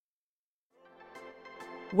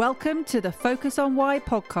Welcome to the Focus on Why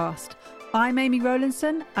podcast. I'm Amy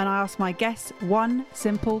Rowlandson and I ask my guests one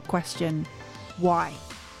simple question. Why?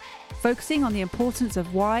 Focusing on the importance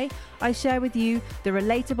of why, I share with you the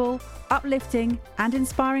relatable, uplifting and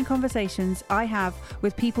inspiring conversations I have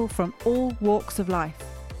with people from all walks of life.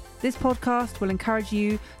 This podcast will encourage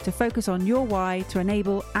you to focus on your why to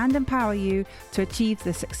enable and empower you to achieve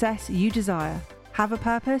the success you desire. Have a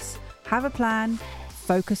purpose, have a plan,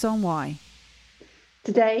 focus on why.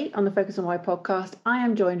 Today on the Focus on Why podcast, I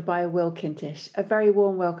am joined by Will Kintish. A very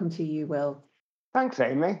warm welcome to you, Will. Thanks,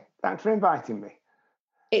 Amy. Thanks for inviting me.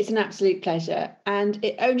 It's an absolute pleasure. And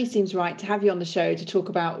it only seems right to have you on the show to talk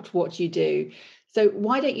about what you do. So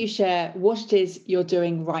why don't you share what it is you're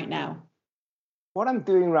doing right now? What I'm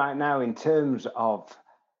doing right now in terms of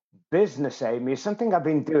business, Amy, is something I've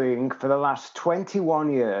been doing for the last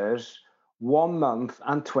 21 years, 1 month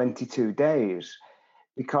and 22 days.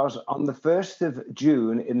 Because on the 1st of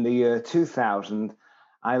June in the year 2000,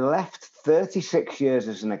 I left 36 years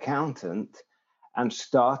as an accountant and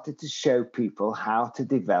started to show people how to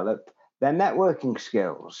develop their networking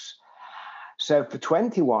skills. So for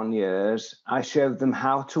 21 years, I showed them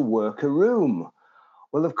how to work a room.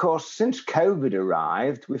 Well, of course, since COVID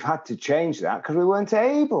arrived, we've had to change that because we weren't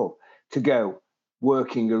able to go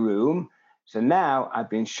working a room. So now I've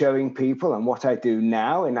been showing people, and what I do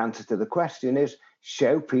now in answer to the question is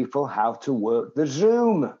show people how to work the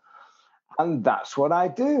Zoom. And that's what I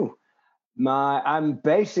do. I'm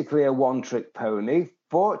basically a one-trick pony.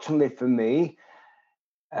 Fortunately for me,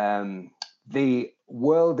 the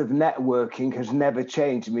world of networking has never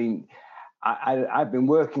changed. I mean, I've been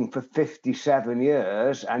working for 57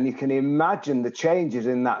 years, and you can imagine the changes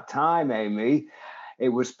in that time, Amy. It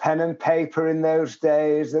was pen and paper in those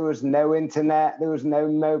days. There was no internet. There was no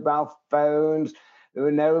mobile phones. There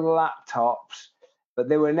were no laptops. But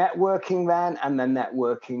they were networking then and they're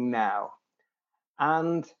networking now.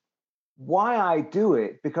 And why I do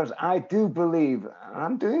it, because I do believe, and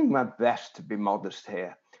I'm doing my best to be modest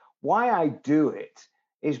here, why I do it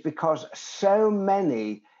is because so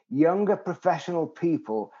many younger professional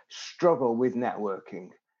people struggle with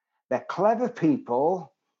networking. They're clever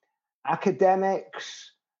people,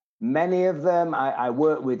 academics, many of them. I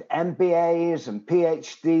work with MBAs and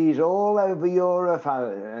PhDs all over Europe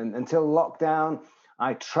until lockdown.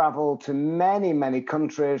 I travel to many, many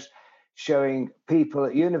countries showing people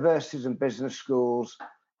at universities and business schools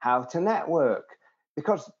how to network.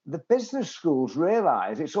 Because the business schools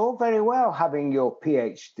realize it's all very well having your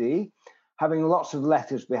PhD, having lots of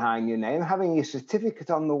letters behind your name, having your certificate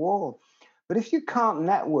on the wall. But if you can't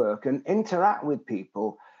network and interact with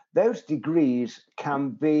people, those degrees can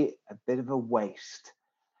be a bit of a waste.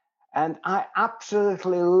 And I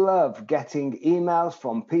absolutely love getting emails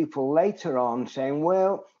from people later on saying,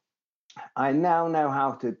 well, I now know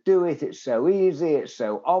how to do it. It's so easy. It's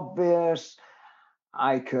so obvious.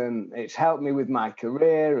 It's helped me with my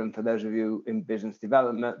career. And for those of you in business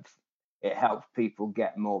development, it helps people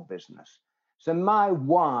get more business. So my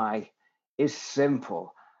why is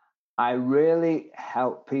simple. I really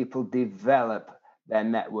help people develop their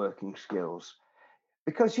networking skills.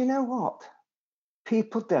 Because you know what?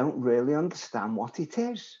 People don't really understand what it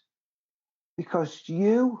is. Because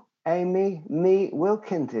you, Amy, me, Will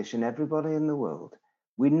Kintish, and everybody in the world,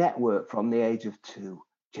 we network from the age of 2. Do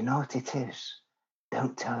you know what it is?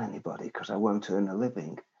 Don't tell anybody because I won't earn a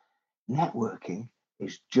living. Networking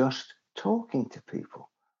is just talking to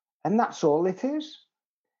people. And that's all it is.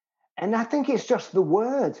 And I think it's just the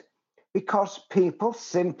word, because people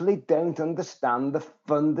simply don't understand the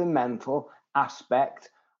fundamental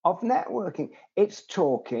aspect of networking. It's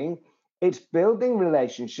talking, it's building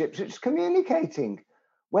relationships, it's communicating.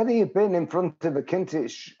 Whether you've been in front of a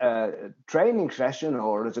Kintish training session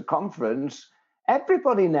or at a conference,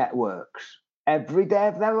 everybody networks every day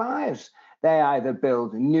of their lives. They either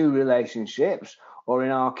build new relationships, or in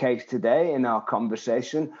our case today, in our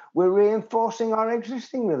conversation, we're reinforcing our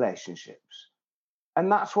existing relationships.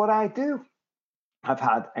 And that's what I do. I've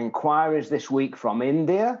had inquiries this week from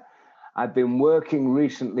India. I've been working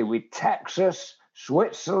recently with Texas,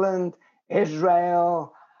 Switzerland,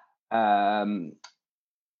 Israel, a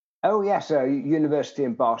university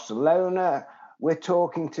in Barcelona we're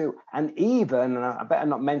talking to, and even, and I better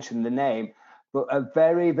not mention the name, but a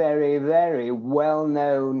very, very, very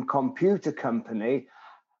well-known computer company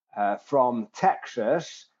from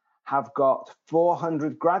Texas have got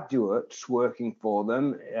 400 graduates working for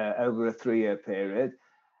them over a 3-year period.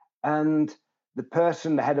 And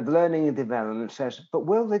the head of learning and development says, but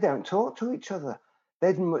Will, they don't talk to each other.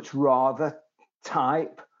 They'd much rather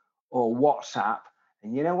type or WhatsApp.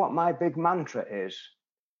 And you know what my big mantra is?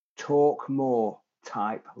 Talk more,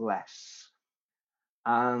 type less.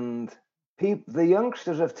 And the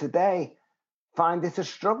youngsters of today find it a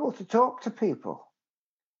struggle to talk to people.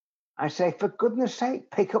 I say, for goodness sake,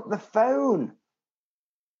 pick up the phone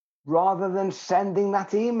rather than sending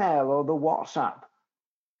that email or the WhatsApp.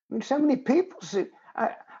 I mean, so many people see.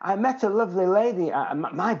 I met a lovely lady,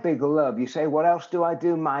 my big love. You say, what else do I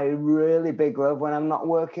do? My really big love when I'm not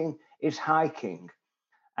working is hiking.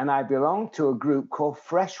 And I belong to a group called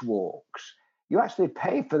Fresh Walks. You actually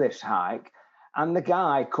pay for this hike, and the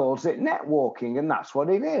guy calls it networking, and that's what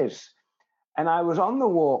it is. And I was on the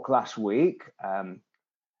walk last week. The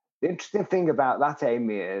interesting thing about that,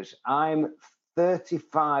 Amy, is I'm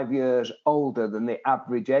 35 years older than the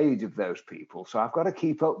average age of those people, so I've got to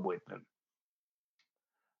keep up with them.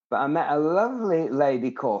 But I met a lovely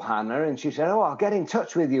lady called Hannah, and she said, oh, I'll get in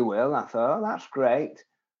touch with you, Will. And I thought, oh, that's great.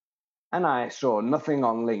 And I saw nothing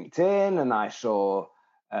on LinkedIn, and I saw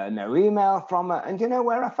no email from her. And you know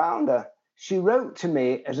where I found her? She wrote to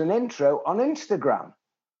me as an intro on Instagram,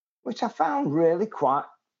 which I found really quite,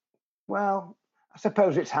 well, I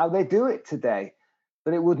suppose it's how they do it today.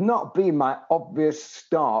 But it would not be my obvious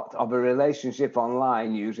start of a relationship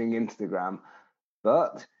online using Instagram.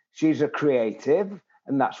 But she's a creative,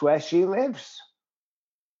 and that's where she lives.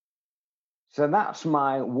 So that's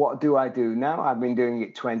my what do I do now? I've been doing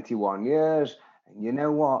it 21 years. And you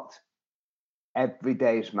know what? Every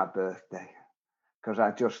day is my birthday because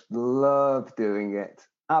I just love doing it.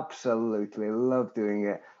 Absolutely love doing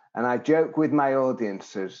it. And I joke with my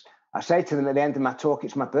audiences. I say to them at the end of my talk,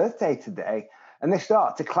 it's my birthday today. And they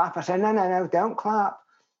start to clap. I say, no, don't clap.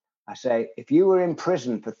 I say, if you were in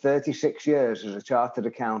prison for 36 years as a chartered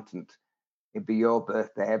accountant, it'd be your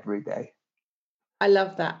birthday every day. I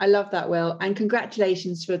love that. I love that, Will. And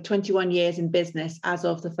congratulations for 21 years in business as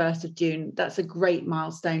of the 1st of June. That's a great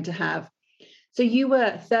milestone to have. So you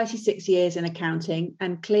were 36 years in accounting,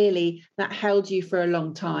 and clearly that held you for a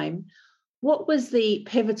long time. What was the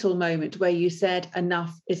pivotal moment where you said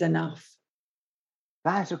enough is enough?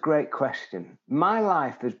 That's a great question. My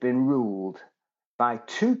life has been ruled by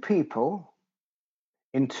two people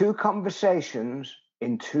in two conversations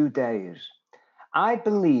in 2 days. I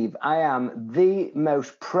believe I am the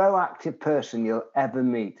most proactive person you'll ever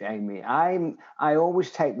meet, Amy. I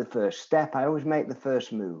always take the first step. I always make the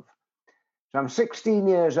first move. So I'm 16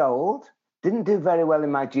 years old, didn't do very well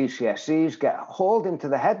in my GCSEs, get hauled into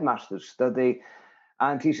the headmaster's study,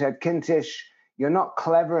 and he said, Kintish, you're not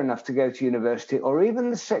clever enough to go to university or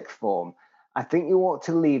even the sixth form. I think you ought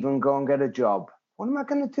to leave and go and get a job. What am I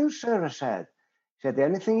going to do, sir? I said. He said, the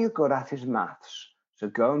only thing you're good at is maths, so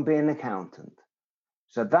go and be an accountant.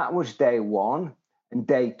 So that was day one. And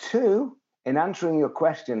day two, in answering your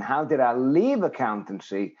question, how did I leave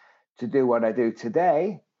accountancy to do what I do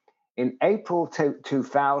today? In April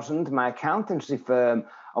 2000, my accountancy firm,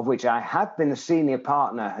 of which I had been a senior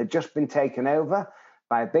partner, had just been taken over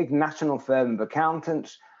by a big national firm of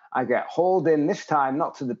accountants. I get hauled in, this time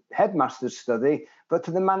not to the headmaster's study, but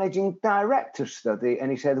to the managing director's study.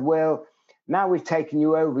 And he said, Will, now we've taken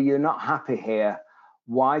you over, you're not happy here.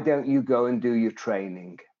 Why don't you go and do your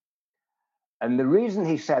training? And the reason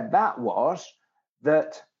he said that was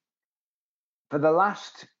that for the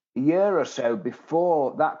last year or so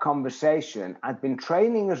before that conversation, I'd been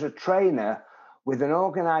training as a trainer with an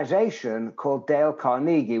organization called Dale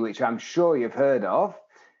Carnegie, which I'm sure you've heard of,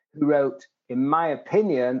 who wrote, in my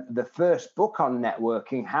opinion, the first book on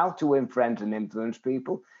networking, How to Win Friends and Influence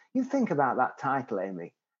People. You think about that title,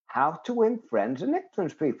 Amy, How to Win Friends and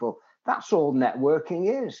Influence People. That's all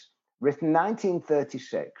networking is, written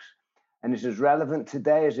 1936, and it's as relevant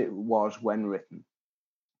today as it was when written.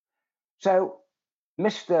 So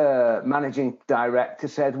Mr. Managing Director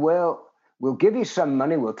said, well, we'll give you some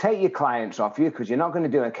money. We'll take your clients off you because you're not going to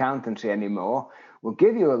do accountancy anymore. We'll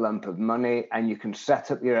give you a lump of money and you can set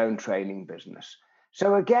up your own training business.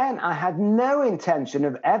 So again, I had no intention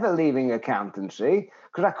of ever leaving accountancy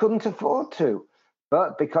because I couldn't afford to.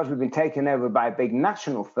 But because we've been taken over by a big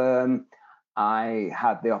national firm, I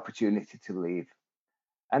had the opportunity to leave.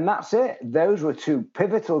 And that's it. Those were two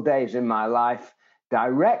pivotal days in my life,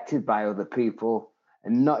 directed by other people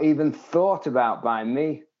and not even thought about by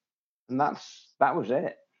me. And that was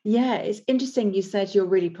it. Yeah, it's interesting you said you're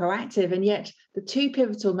really proactive, and yet the two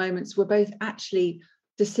pivotal moments were both actually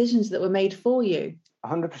decisions that were made for you.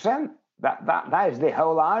 100%. That is the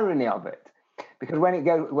whole irony of it. Because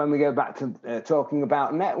when we go back to talking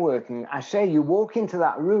about networking, I say you walk into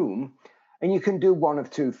that room and you can do one of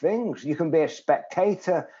two things. You can be a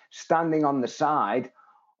spectator standing on the side,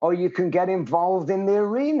 or you can get involved in the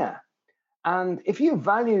arena. And if you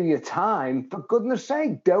value your time, for goodness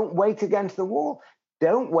sake, don't wait against the wall.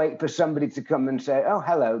 Don't wait for somebody to come and say, oh,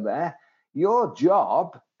 hello there. Your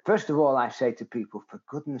job, first of all, I say to people, for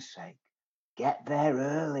goodness sake, get there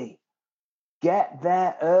early. Get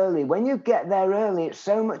there early. When you get there early, it's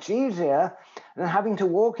so much easier than having to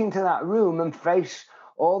walk into that room and face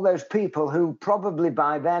all those people who probably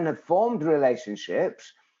by then have formed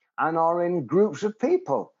relationships and are in groups of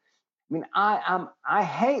people. I mean, I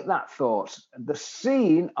hate that thought. The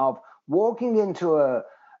scene of walking into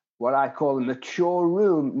what I call a mature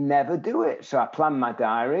room, never do it. So I plan my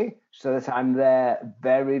diary so that I'm there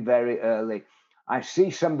very, very early. I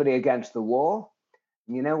see somebody against the wall.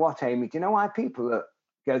 You know what, Amy? Do you know why people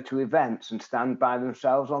go to events and stand by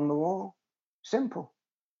themselves on the wall? Simple.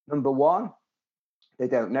 Number one, they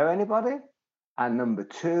don't know anybody. And number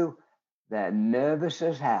two, they're nervous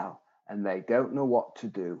as hell and they don't know what to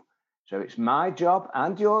do. So it's my job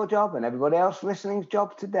and your job and everybody else listening's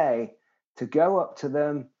job today to go up to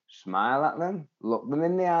them, smile at them, look them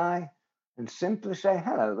in the eye, and simply say,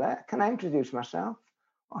 hello there, can I introduce myself?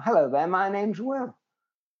 Or hello there, my name's Will.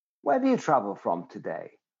 Where do you travel from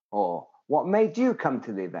today? Or what made you come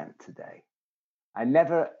to the event today?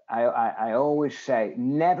 I always say,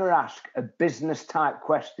 never ask a business type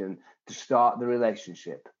question to start the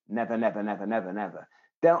relationship. Never, never, never, never, never.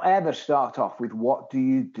 Don't ever start off with what do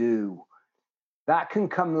you do? That can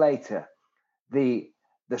come later. The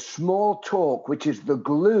small talk, which is the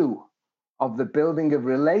glue of the building of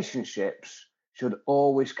relationships, should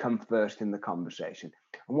always come first in the conversation.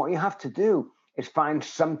 And what you have to do is find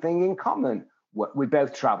something in common. We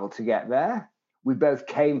both traveled to get there. We both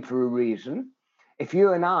came for a reason. If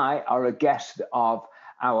you and I are a guest of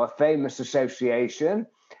our famous association,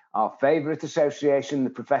 our favorite association, the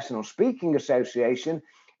Professional Speaking Association,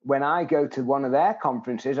 when I go to one of their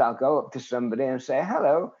conferences, I'll go up to somebody and say,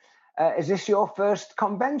 hello, is this your first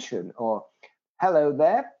convention? Or hello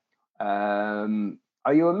there,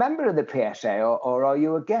 are you a member of the PSA or are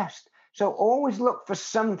you a guest? So always look for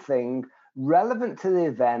something relevant to the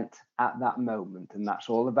event at that moment. And that's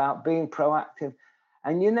all about being proactive.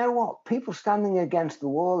 And you know what? People standing against the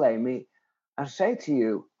wall, Amy, I say to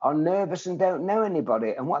you, are nervous and don't know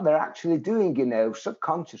anybody. And what they're actually doing, you know,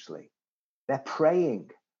 subconsciously, they're praying.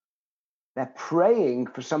 They're praying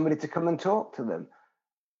for somebody to come and talk to them.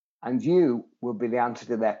 And you will be the answer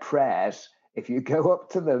to their prayers if you go up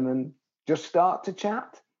to them and just start to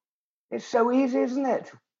chat. It's so easy, isn't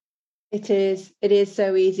it? It is. It is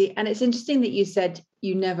so easy. And it's interesting that you said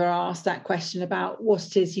you never asked that question about what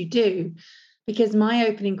it is you do, because my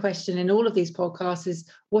opening question in all of these podcasts is,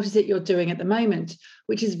 what is it you're doing at the moment?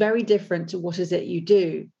 Which is very different to what is it you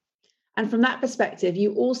do. And from that perspective,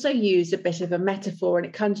 you also used a bit of a metaphor and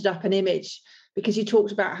it conjured up an image, because you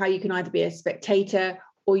talked about how you can either be a spectator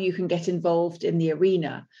or you can get involved in the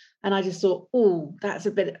arena. And I just thought, oh, that's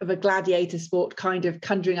a bit of a gladiator sport, kind of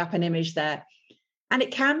conjuring up an image there. And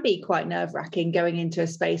it can be quite nerve-wracking going into a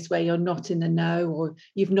space where you're not in the know or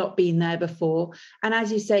you've not been there before. And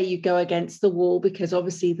as you say, you go against the wall because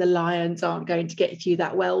obviously the lions aren't going to get you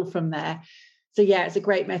that well from there. So yeah, it's a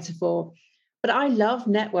great metaphor. But I love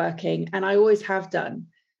networking and I always have done.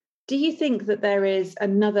 Do you think that there is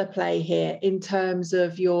another play here in terms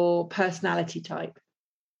of your personality type?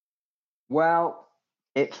 Well,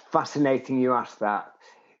 it's fascinating you asked that.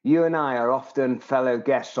 You and I are often fellow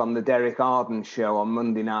guests on the Derek Arden show on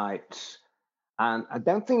Monday nights. And I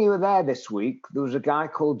don't think you were there this week. There was a guy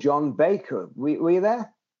called John Baker. Were you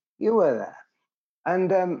there? You were there.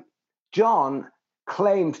 And John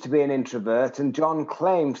claims to be an introvert, and John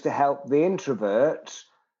claims to help the introverts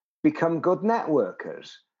become good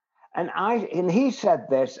networkers. And he said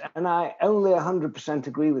this, and I only 100%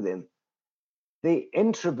 agree with him. The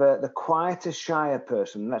introvert, the quieter, shyer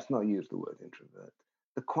person, let's not use the word introvert,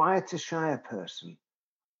 the quieter, shyer person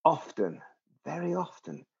often, very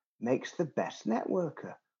often, makes the best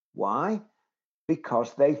networker. Why?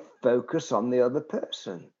 Because they focus on the other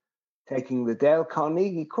person. Taking the Dale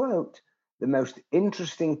Carnegie quote, the most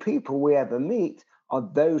interesting people we ever meet are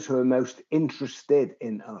those who are most interested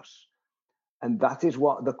in us. And that is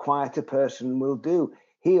what the quieter person will do.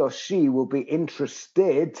 He or she will be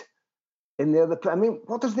interested in the other person. I mean,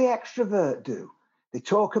 what does the extrovert do? They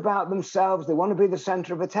talk about themselves. They want to be the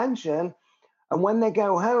center of attention. And when they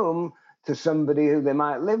go home to somebody who they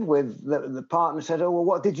might live with, the partner said, oh, well,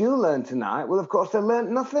 what did you learn tonight? Well, of course, they learned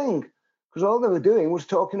nothing because all they were doing was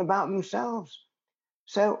talking about themselves.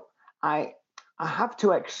 So I have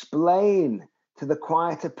to explain to the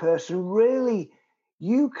quieter person, really,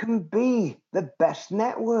 you can be the best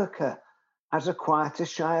networker as a quieter,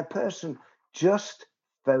 shyer person. Just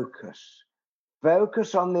focus.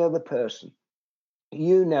 Focus on the other person.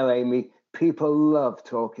 You know, Amy, people love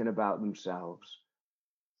talking about themselves.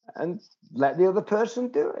 and let the other person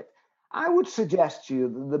do it. I would suggest to you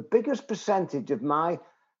that the biggest percentage of my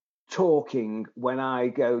talking when I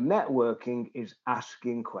go networking is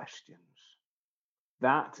asking questions.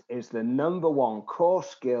 That is the number one core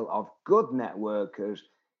skill of good networkers,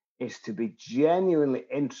 is to be genuinely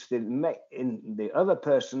interested in the other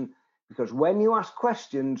person, because when you ask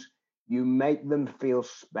questions, you make them feel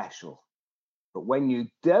special. But when you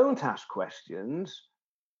don't ask questions,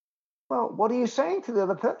 well, what are you saying to the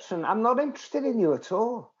other person? I'm not interested in you at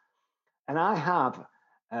all. And I have,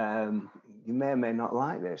 you may or may not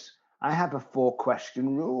like this, I have a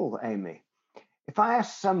 4-question rule, Amy. If I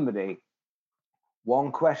ask somebody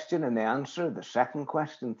one question and they answer the second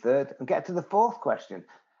question, third, and get to the 4th question,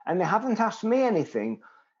 and they haven't asked me anything,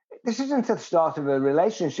 this isn't the start of a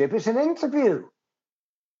relationship, it's an interview.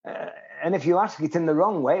 And if you ask it in the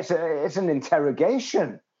wrong way, it's an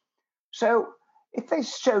interrogation. So if they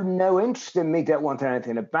show no interest in me, don't want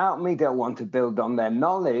anything about me, don't want to build on their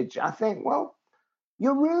knowledge, I think, well,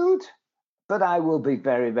 you're rude. But I will be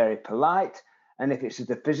very, very polite. And if it's at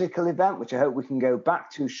a physical event, which I hope we can go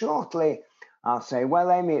back to shortly, I'll say,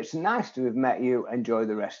 well, Amy, it's nice to have met you. Enjoy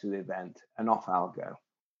the rest of the event. And off I'll go.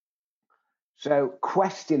 So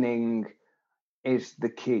questioning is the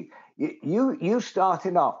key. You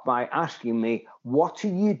started off by asking me, what are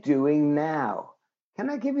you doing now? Can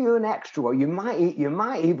I give you an extra one? You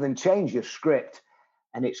might even change your script.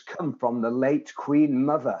 And it's come from the late Queen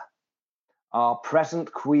Mother, our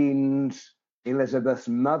present Queen's Elizabeth's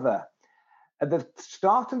mother. At the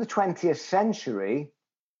start of the 20th century,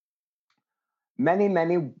 many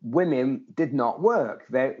women did not work.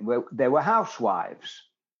 They were housewives.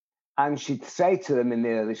 And she'd say to them in the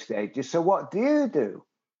early stages, so what do you do?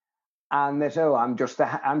 And they say, oh, I'm just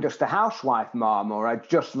a housewife, mom, or I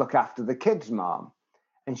just look after the kids, mom.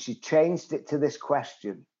 And she changed it to this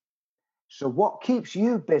question. So what keeps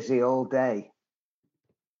you busy all day?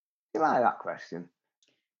 You like that question?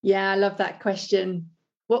 Yeah, I love that question.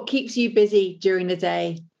 What keeps you busy during the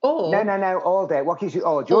day? Or no, all day. What keeps you?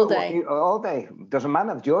 Oh, all day. All day. Doesn't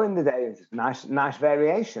matter. During the day, it's nice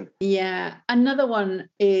variation. Yeah. Another one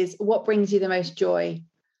is, what brings you the most joy?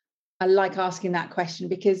 I like asking that question,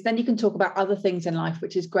 because then you can talk about other things in life,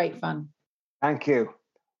 which is great fun. Thank you.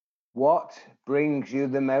 What brings you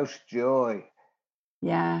the most joy?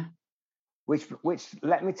 Yeah. Which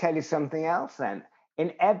let me tell you something else then.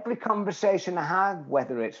 In every conversation I have,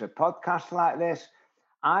 whether it's a podcast like this,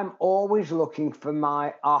 I'm always looking for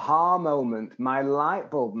my aha moment, my light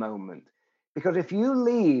bulb moment. Because if you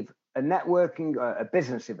leave a networking, a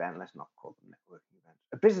business event, let's not call them networking events,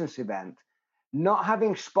 a business event, not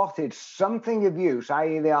having spotted something of use,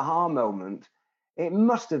 i.e. the aha moment, it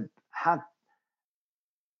must have had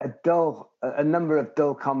a number of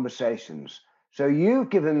dull conversations. So you've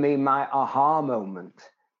given me my aha moment.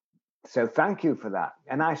 So thank you for that.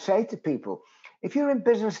 And I say to people, if you're in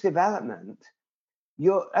business development,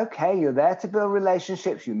 you're there to build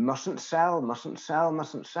relationships. You mustn't sell.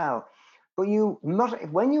 But you must,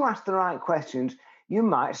 when you ask the right questions, you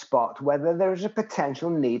might spot whether there is a potential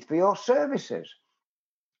need for your services.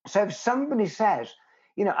 So if somebody says,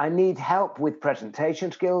 I need help with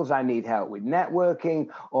presentation skills, I need help with networking,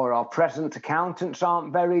 or our present accountants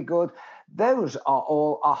aren't very good, those are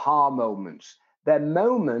all aha moments. They're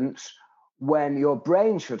moments when your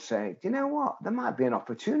brain should say, do you know what? There might be an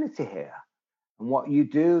opportunity here. And what you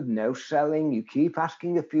do, no selling, you keep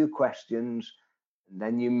asking a few questions, and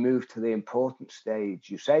then you move to the important stage.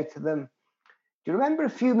 You say to them, do you remember a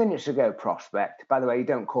few minutes ago, prospect? By the way, you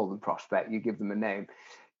don't call them prospect, you give them a name.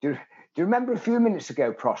 Do you remember a few minutes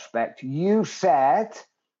ago, prospect, you said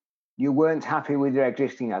you weren't happy with your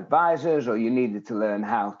existing advisors, or you needed to learn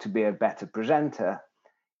how to be a better presenter?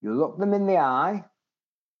 You look them in the eye,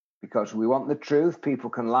 because we want the truth. People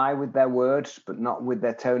can lie with their words, but not with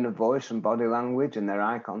their tone of voice and body language and their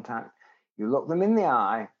eye contact. You look them in the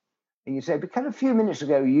eye and you say, because a few minutes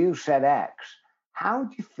ago you said X, how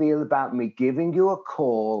do you feel about me giving you a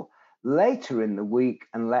call later in the week,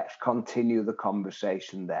 and let's continue the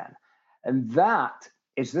conversation then? And that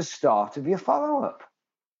is the start of your follow-up.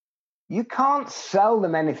 You can't sell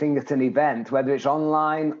them anything at an event, whether it's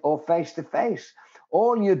online or face-to-face.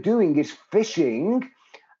 All you're doing is fishing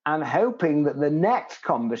and hoping that the next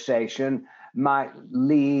conversation might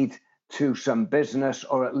lead to some business,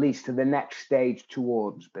 or at least to the next stage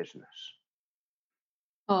towards business.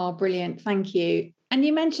 Oh, brilliant. Thank you. And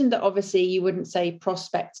you mentioned that obviously you wouldn't say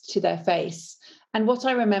prospect to their face. And what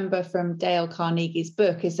I remember from Dale Carnegie's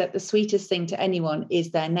book is that the sweetest thing to anyone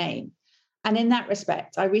is their name. And in that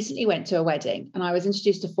respect, I recently went to a wedding and I was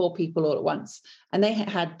introduced to 4 people all at once, and they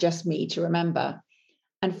had just me to remember.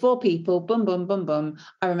 And 4 people, boom, boom, boom, boom.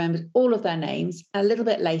 I remembered all of their names. A little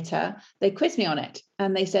bit later, they quizzed me on it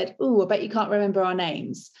and they said, "Oh, I bet you can't remember our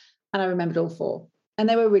names." And I remembered all 4. And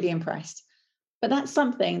they were really impressed. But that's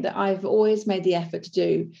something that I've always made the effort to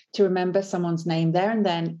do, to remember someone's name there and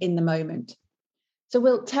then in the moment. So,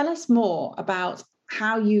 Will, tell us more about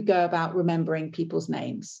how you go about remembering people's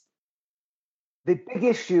names. The big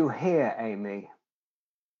issue here, Amy,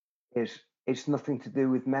 is it's nothing to do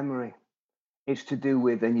with memory. It's to do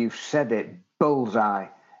with, and you've said it, bullseye,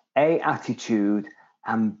 A, attitude,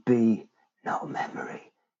 and B, not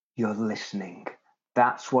memory. You're listening.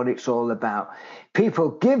 That's what it's all about.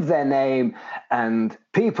 People give their name and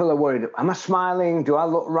people are worried, am I smiling? Do I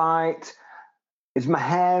look right? Is my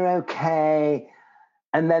hair okay?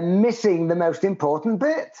 And they're missing the most important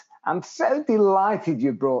bit. I'm so delighted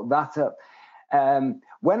you brought that up.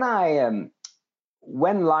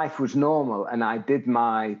 When life was normal and I did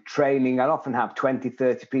my training, I'd often have 20,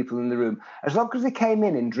 30 people in the room. As long as they came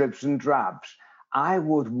in dribs and drabs, I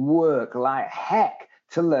would work like heck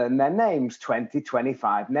to learn their names, 20,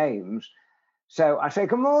 25 names. So I say,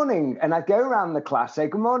 good morning. And I'd go around the class, say,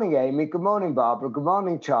 good morning, Amy. Good morning, Barbara. Good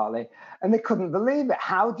morning, Charlie. And they couldn't believe it.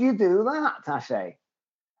 How do you do that? I say.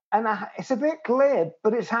 And it's a bit glib,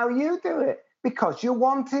 but it's how you do it because you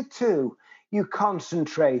wanted to. You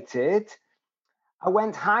concentrated. I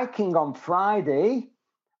went hiking on Friday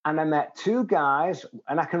and I met 2 guys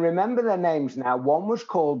and I can remember their names now. One was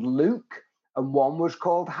called Luke and one was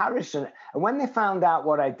called Harrison. And when they found out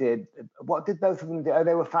what I did, what did both of them do? Oh,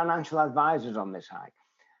 they were financial advisors on this hike.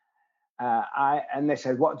 And they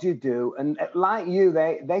said, what do you do? And like you,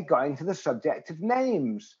 they got into the subject of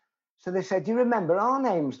names. So they said, you remember our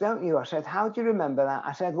names, don't you? I said, how do you remember that?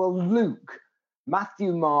 I said, well, Luke,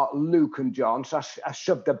 Matthew, Mark, Luke, and John. So I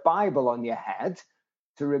shoved a Bible on your head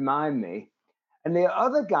to remind me. And the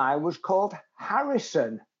other guy was called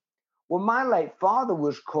Harrison. Well, my late father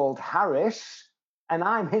was called Harris, and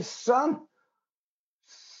I'm his son.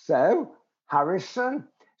 So, Harrison.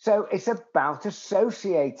 So it's about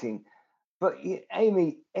associating. But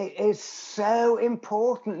Amy, it is so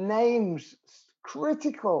important. Names,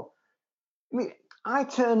 critical. I mean, I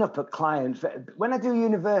turn up at clients, when I do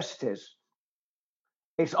universities,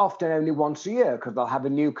 it's often only once a year because they'll have a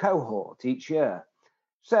new cohort each year.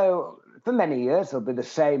 So for many years, there'll be the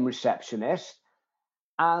same receptionist.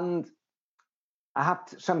 And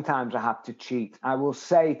sometimes I have to cheat. I will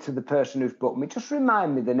say to the person who's booked me, just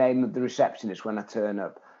remind me the name of the receptionist when I turn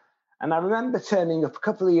up. And I remember turning up a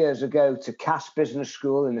couple of years ago to Cass Business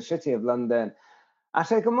School in the City of London. I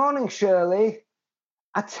said, good morning, Shirley.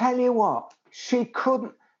 I tell you what, she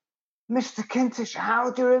couldn't. Mr. Kintish,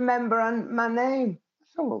 how do you remember my name? I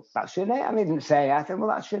said, well, that's your name. I didn't say, I said, well,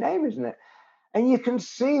 that's your name, isn't it? And you can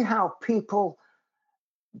see how people,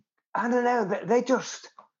 I don't know, they just,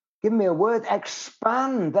 give me a word,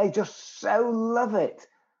 expand. They just so love it.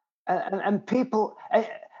 And people,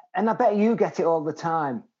 and I bet you get it all the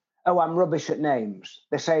time. Oh, I'm rubbish at names.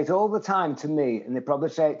 They say it all the time to me, and they probably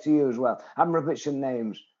say it to you as well. I'm rubbish at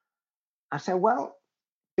names. I say, well,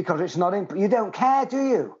 because it's not, you don't care, do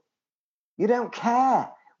you? You don't care.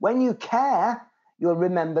 When you care, you'll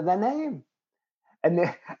remember their name. And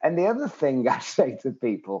the other thing I say to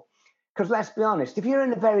people, because let's be honest, if you're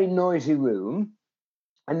in a very noisy room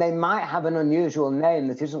and they might have an unusual name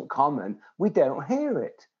that isn't common, we don't hear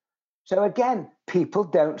it. So again, people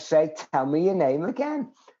don't say, tell me your name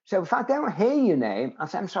again. So if I don't hear your name, I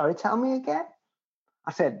say, I'm sorry, tell me again.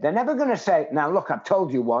 I said, they're never going to say, now look, I've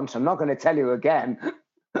told you once, I'm not going to tell you again.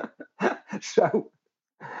 So,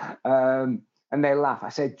 and they laugh. I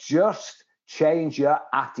said, just change your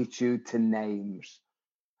attitude to names.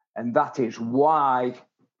 And that is why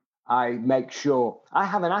I make sure I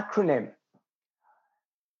have an acronym.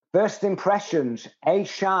 First impressions,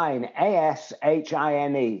 ASHINE,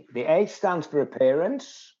 ASHINE. The A stands for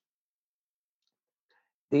appearance.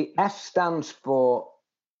 The S stands for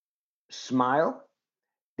smile.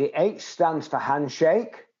 The H stands for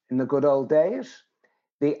handshake in the good old days.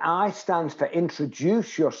 The I stands for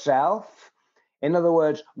introduce yourself. In other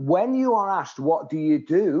words, when you are asked, what do you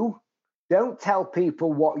do? Don't tell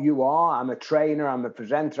people what you are. I'm a trainer, I'm a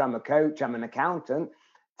presenter, I'm a coach, I'm an accountant.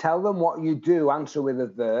 Tell them what you do, answer with a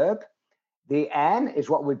verb. The N is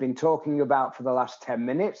what we've been talking about for the last 10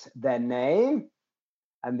 minutes, their name.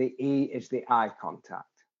 And the E is the eye contact.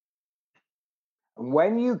 And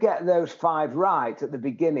when you get those 5 right at the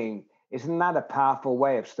beginning, isn't that a powerful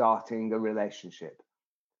way of starting a relationship?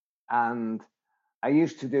 And I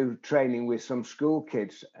used to do training with some school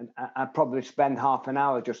kids, and I probably spend half an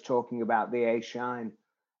hour just talking about the ASHINE.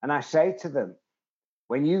 And I say to them,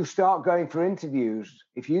 When you start going for interviews,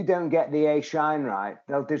 if you don't get the A shine right,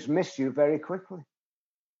 they'll dismiss you very quickly.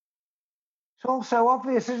 It's all so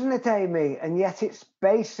obvious, isn't it, Amy? And yet it's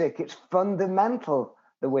basic, it's fundamental,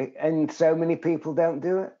 and so many people don't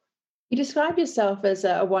do it. You describe yourself as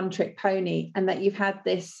a one-trick pony and that you've had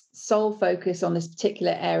this sole focus on this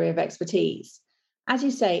particular area of expertise. As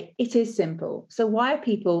you say, it is simple. So why are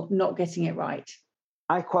people not getting it right?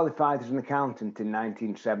 I qualified as an accountant in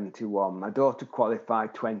 1971. My daughter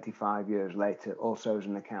qualified 25 years later, also as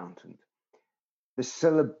an accountant. The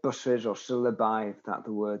syllabuses or syllabi, if that's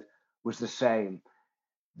the word, was the same.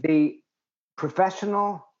 The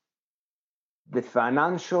professional, the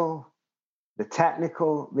financial, the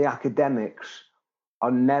technical, the academics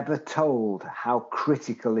are never told how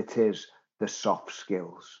critical it is, the soft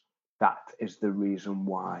skills. That is the reason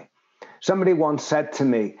why. Somebody once said to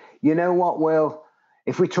me, you know what, Will,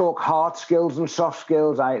 if we talk hard skills and soft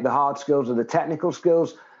skills, the hard skills are the technical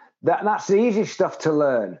skills, that's the easy stuff to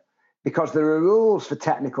learn because there are rules for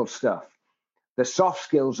technical stuff. The soft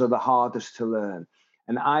skills are the hardest to learn.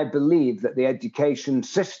 And I believe that the education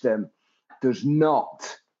system does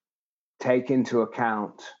not take into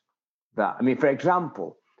account that. I mean, for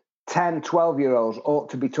example, 10, 12-year-olds ought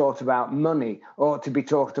to be taught about money, ought to be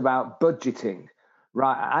taught about budgeting.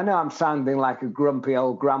 Right, I know I'm sounding like a grumpy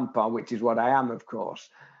old grandpa, which is what I am, of course.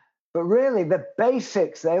 But really, the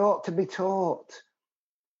basics, they ought to be taught.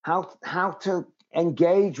 How to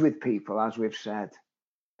engage with people, as we've said.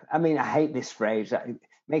 I mean, I hate this phrase. It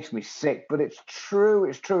makes me sick, but it's true.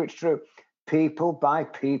 It's true. It's true. People buy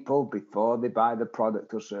people before they buy the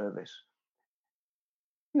product or service.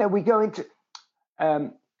 You know, we go into...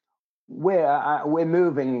 we're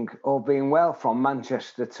moving, all being well, from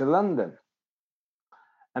Manchester to London.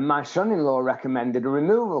 And my son-in-law recommended a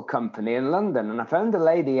removal company in London. And I found a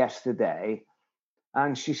lady yesterday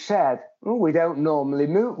and she said, oh, we don't normally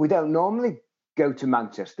move. We don't normally go to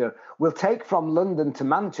Manchester. We'll take from London to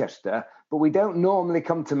Manchester, but we don't normally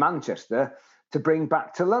come to Manchester to bring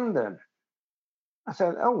back to London. I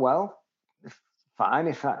said, oh, well,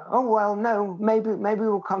 fine. Oh, well, no, maybe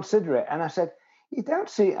we'll consider it. And I said, you don't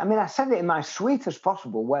see, I mean, I said it in my sweetest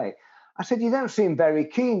possible way. I said, you don't seem very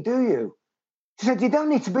keen, do you? She said, you don't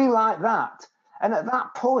need to be like that. And at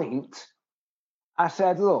that point, I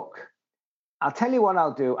said, look, I'll tell you what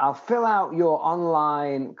I'll do. I'll fill out your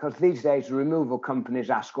online, because these days the removal companies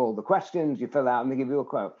ask all the questions, you fill out and they give you a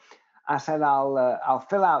quote. I said, I'll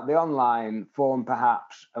fill out the online form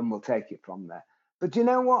perhaps, and we'll take it from there. But do you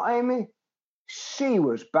know what, Amy? She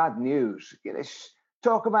was bad news. You know,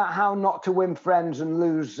 talk about how not to win friends and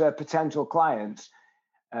lose potential clients.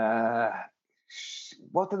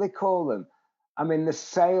 What do they call them? I mean, the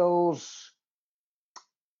sales,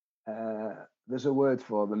 there's a word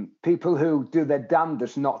for them. People who do their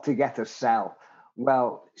damnedest not to get a sell.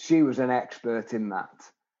 Well, she was an expert in that.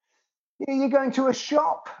 You're going to a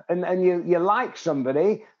shop and you like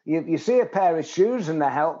somebody, you see a pair of shoes and they're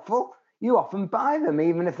helpful, you often buy them,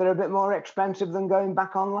 even if they're a bit more expensive than going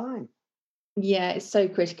back online. Yeah, it's so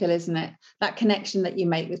critical, isn't it? That connection that you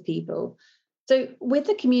make with people. So with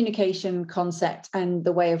the communication concept and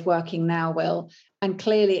the way of working now, Will, and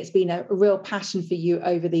clearly it's been a real passion for you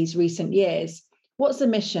over these recent years, what's the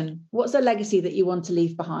mission? What's the legacy that you want to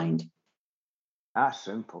leave behind? That's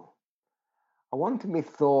simple. I want to be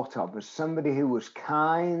thought of as somebody who was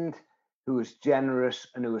kind, who was generous,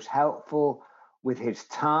 and who was helpful with his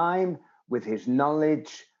time, with his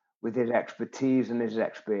knowledge, with his expertise and his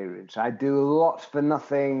experience. I do lots for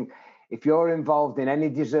nothing. If you're involved in any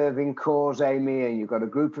deserving cause, Amy, and you've got a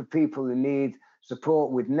group of people who need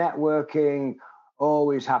support with networking,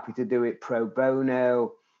 always happy to do it pro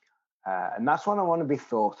bono. And that's what I want to be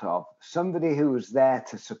thought of. Somebody who was there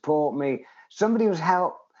to support me, somebody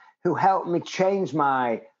who helped me change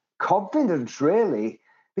my confidence, really,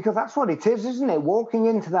 because that's what it is, isn't it? Walking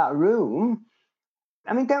into that room.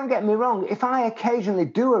 I mean, don't get me wrong. If I occasionally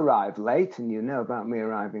do arrive late, and you know about me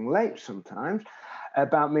arriving late sometimes,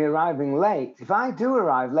 if I do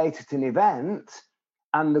arrive late at an event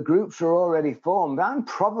and the groups are already formed, I'm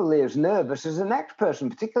probably as nervous as the next person,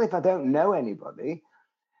 particularly if I don't know anybody.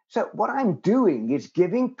 So what I'm doing is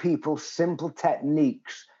giving people simple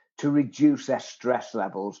techniques to reduce their stress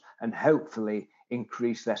levels and hopefully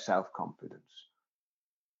increase their self-confidence.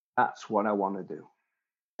 That's what I want to do.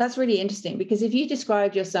 That's really interesting, because if you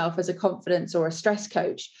described yourself as a confidence or a stress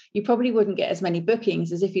coach, you probably wouldn't get as many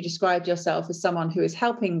bookings as if you described yourself as someone who is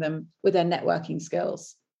helping them with their networking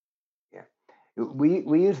skills. Yeah,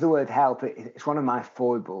 we use the word help. It's one of my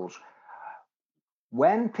foibles.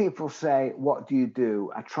 When people say, what do you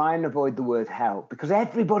do? I try and avoid the word help because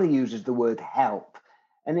everybody uses the word help.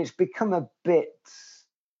 And it's become a bit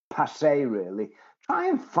passé, really. Try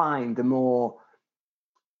and find a more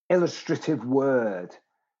illustrative word.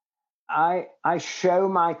 I show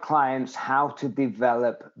my clients how to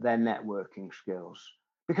develop their networking skills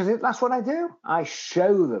because that's what I do. I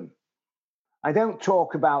show them. I don't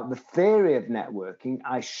talk about the theory of networking.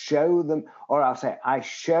 I show them, or I'll say, I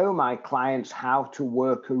show my clients how to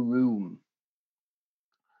work a room.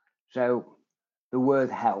 So the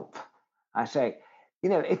word help, I say,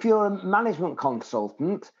 if you're a management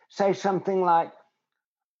consultant, say something like,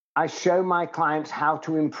 I show my clients how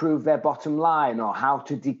to improve their bottom line or how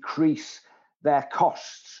to decrease their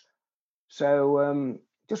costs. So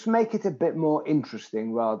just make it a bit more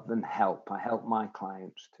interesting rather than help. I help my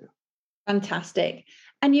clients too. Fantastic.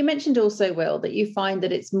 And you mentioned also, Will, that you find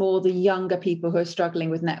that it's more the younger people who are struggling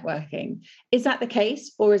with networking. Is that the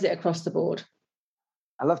case, or is it across the board?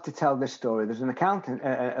 I love to tell this story. There's an accountant,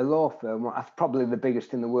 a law firm, probably the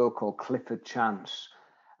biggest in the world, called Clifford Chance.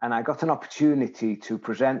 And I got an opportunity to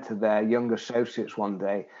present to their young associates one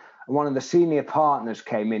day. And one of the senior partners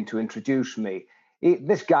came in to introduce me.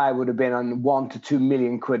 This guy would have been on £1 to £2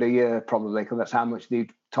 million a year, probably, because that's how much the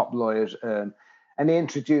top lawyers earn. And he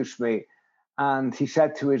introduced me and he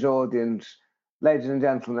said to his audience, ladies and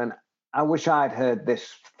gentlemen, I wish I'd heard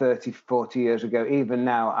this 30, 40 years ago. Even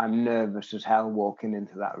now, I'm nervous as hell walking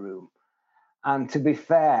into that room. And to be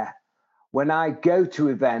fair, when I go to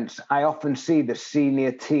events, I often see the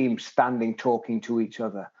senior team standing talking to each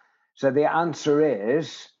other. So the answer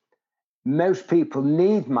is, most people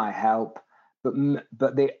need my help, but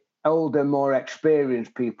the older, more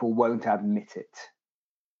experienced people won't admit it.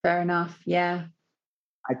 Fair enough. Yeah.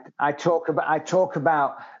 I talk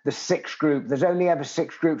about the 6 groups. There's only ever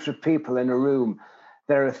 6 groups of people in a room.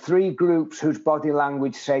 There are 3 groups whose body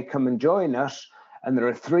language say, come and join us. And there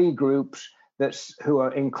are 3 groups who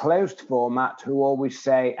are in closed format who always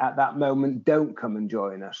say at that moment, don't come and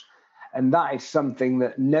join us. And that is something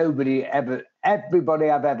that everybody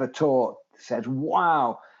I've ever taught says,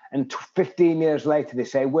 wow. And 15 years later, they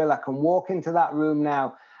say, Will, I can walk into that room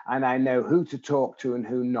now and I know who to talk to and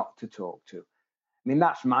who not to talk to. I mean,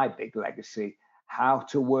 that's my big legacy, how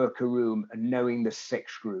to work a room and knowing the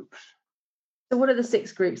 6 groups. So what are the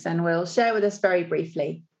 6 groups then, Will? Share with us very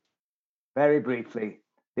briefly. Very briefly.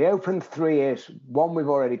 The open 3 is one we've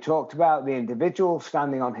already talked about, the individual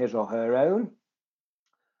standing on his or her own.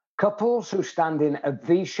 Couples who stand in a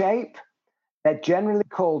V shape. They're generally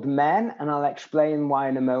called men, and I'll explain why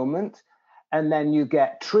in a moment. And then you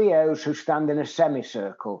get trios who stand in a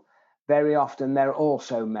semicircle. Very often they're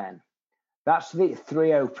also men. That's the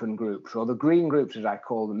 3 open groups, or the green groups, as I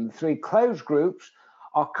call them. The 3 closed groups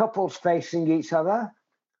are couples facing each other,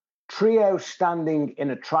 trios standing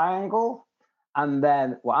in a triangle, and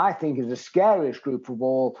then what I think is the scariest group of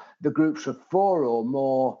all, the groups of 4 or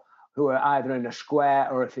more who are either in a square,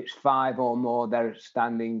 or if it's 5 or more, they're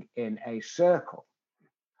standing in a circle.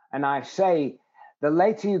 And I say, the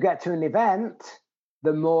later you get to an event,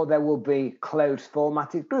 the more there will be closed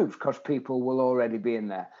formatted groups because people will already be in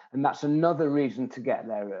there. And that's another reason to get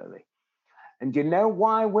there early. And do you know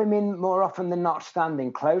why women more often than not stand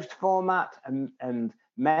in closed format and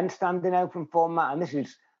men stand in open format? And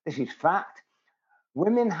this is fact.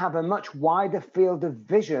 Women have a much wider field of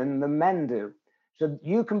vision than men do. So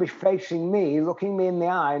you can be facing me, looking me in the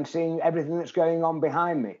eye and seeing everything that's going on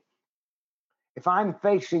behind me. If I'm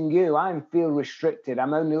facing you, I feel restricted.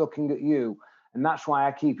 I'm only looking at you. And that's why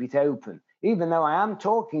I keep it open. Even though I am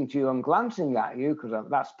talking to you and glancing at you, because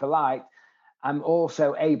that's polite, I'm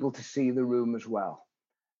also able to see the room as well.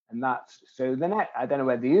 And that's, so I don't know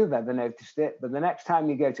whether you've ever noticed it, but the next time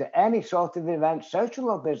you go to any sort of event, social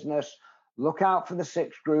or business, look out for the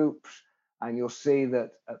 6 groups and you'll see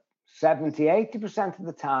that 70, 80% of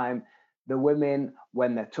the time, the women,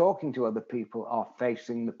 when they're talking to other people, are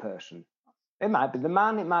facing the person. It might be the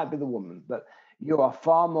man, it might be the woman, but you are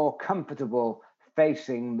far more comfortable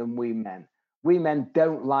facing than we men. We men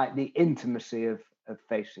don't like the intimacy of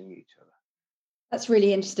facing each other. That's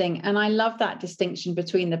really interesting. And I love that distinction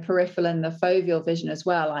between the peripheral and the foveal vision as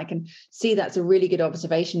well. I can see that's a really good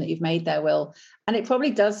observation that you've made there, Will. And it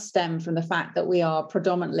probably does stem from the fact that we are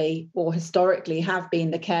predominantly or historically have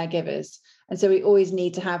been the caregivers. And so we always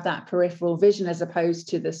need to have that peripheral vision as opposed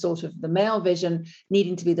to the sort of the male vision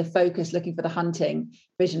needing to be the focus, looking for the hunting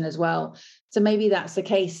vision as well. So maybe that's the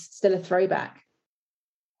case, still a throwback.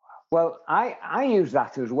 Well, I use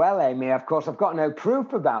that as well, Amy. Of course, I've got no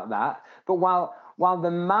proof about that. But while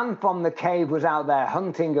the man from the cave was out there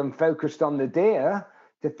hunting and focused on the deer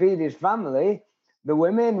to feed his family, the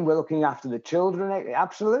women were looking after the children.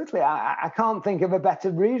 Absolutely. I can't think of a better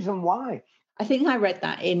reason why. I think I read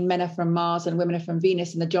that in Men Are From Mars and Women Are From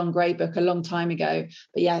Venus in the John Gray book a long time ago.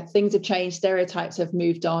 But yeah, things have changed, stereotypes have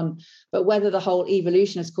moved on. But whether the whole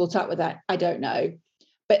evolution has caught up with that, I don't know.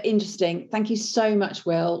 But interesting. Thank you so much,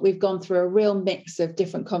 Will. We've gone through a real mix of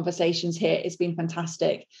different conversations here. It's been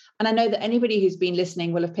fantastic. And I know that anybody who's been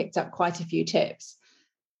listening will have picked up quite a few tips.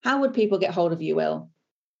 How would people get hold of you, Will?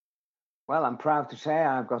 Well, I'm proud to say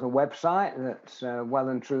I've got a website that's well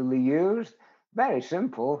and truly used. Very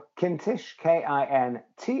simple, Kintish,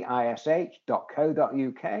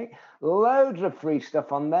 KINTISH.co.uk. Loads of free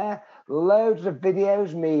stuff on there, loads of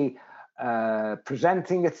videos, me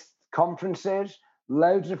presenting at conferences,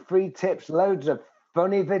 loads of free tips, loads of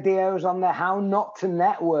funny videos on there. How not to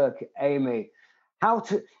network, Amy.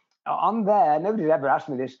 On there, nobody's ever asked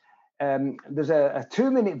me this. There's a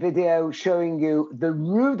 2-minute video showing you the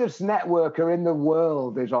rudest networker in the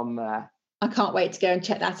world is on there. I can't wait to go and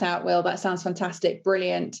check that out, Will. That sounds fantastic.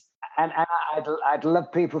 Brilliant. And I'd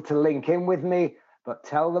love people to link in with me, but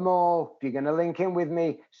tell them all, if you're going to link in with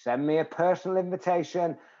me, send me a personal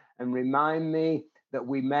invitation and remind me that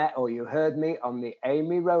we met or you heard me on the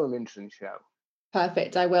Amy Rowlinson Show.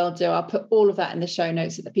 Perfect. I will do. I'll put all of that in the show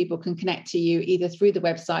notes so that people can connect to you either through the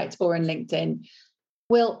website or in LinkedIn.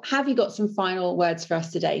 Will, have you got some final words for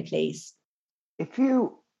us today, please? If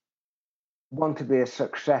you want to be a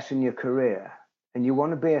success in your career and you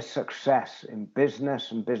want to be a success in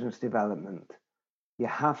business and business development, you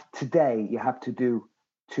have to do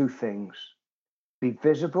 2 things. Be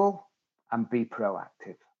visible and be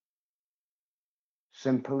proactive.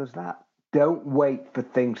 Simple as that. Don't wait for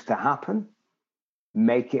things to happen.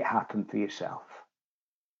 Make it happen for yourself.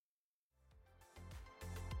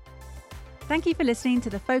 Thank you for listening to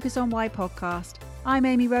the Focus on Why podcast. I'm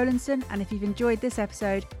Amy Rowlinson, and if you've enjoyed this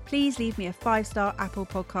episode, please leave me a 5-star Apple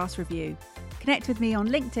Podcast review. Connect with me on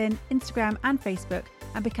LinkedIn, Instagram and Facebook,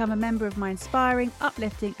 and become a member of my inspiring,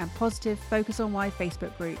 uplifting and positive Focus on Why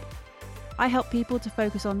Facebook group. I help people to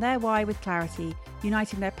focus on their why with clarity,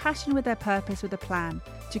 uniting their passion with their purpose with a plan,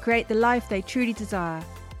 to create the life they truly desire.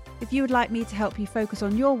 If you would like me to help you focus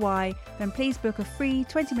on your why, then please book a free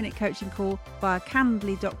 20-minute coaching call via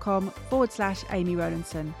calendly.com/Amy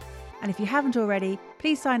Rowlinson. And if you haven't already,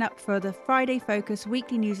 please sign up for the Friday Focus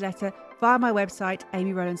weekly newsletter via my website,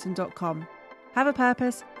 amyrowlinson.com. Have a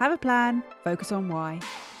purpose, have a plan, focus on why.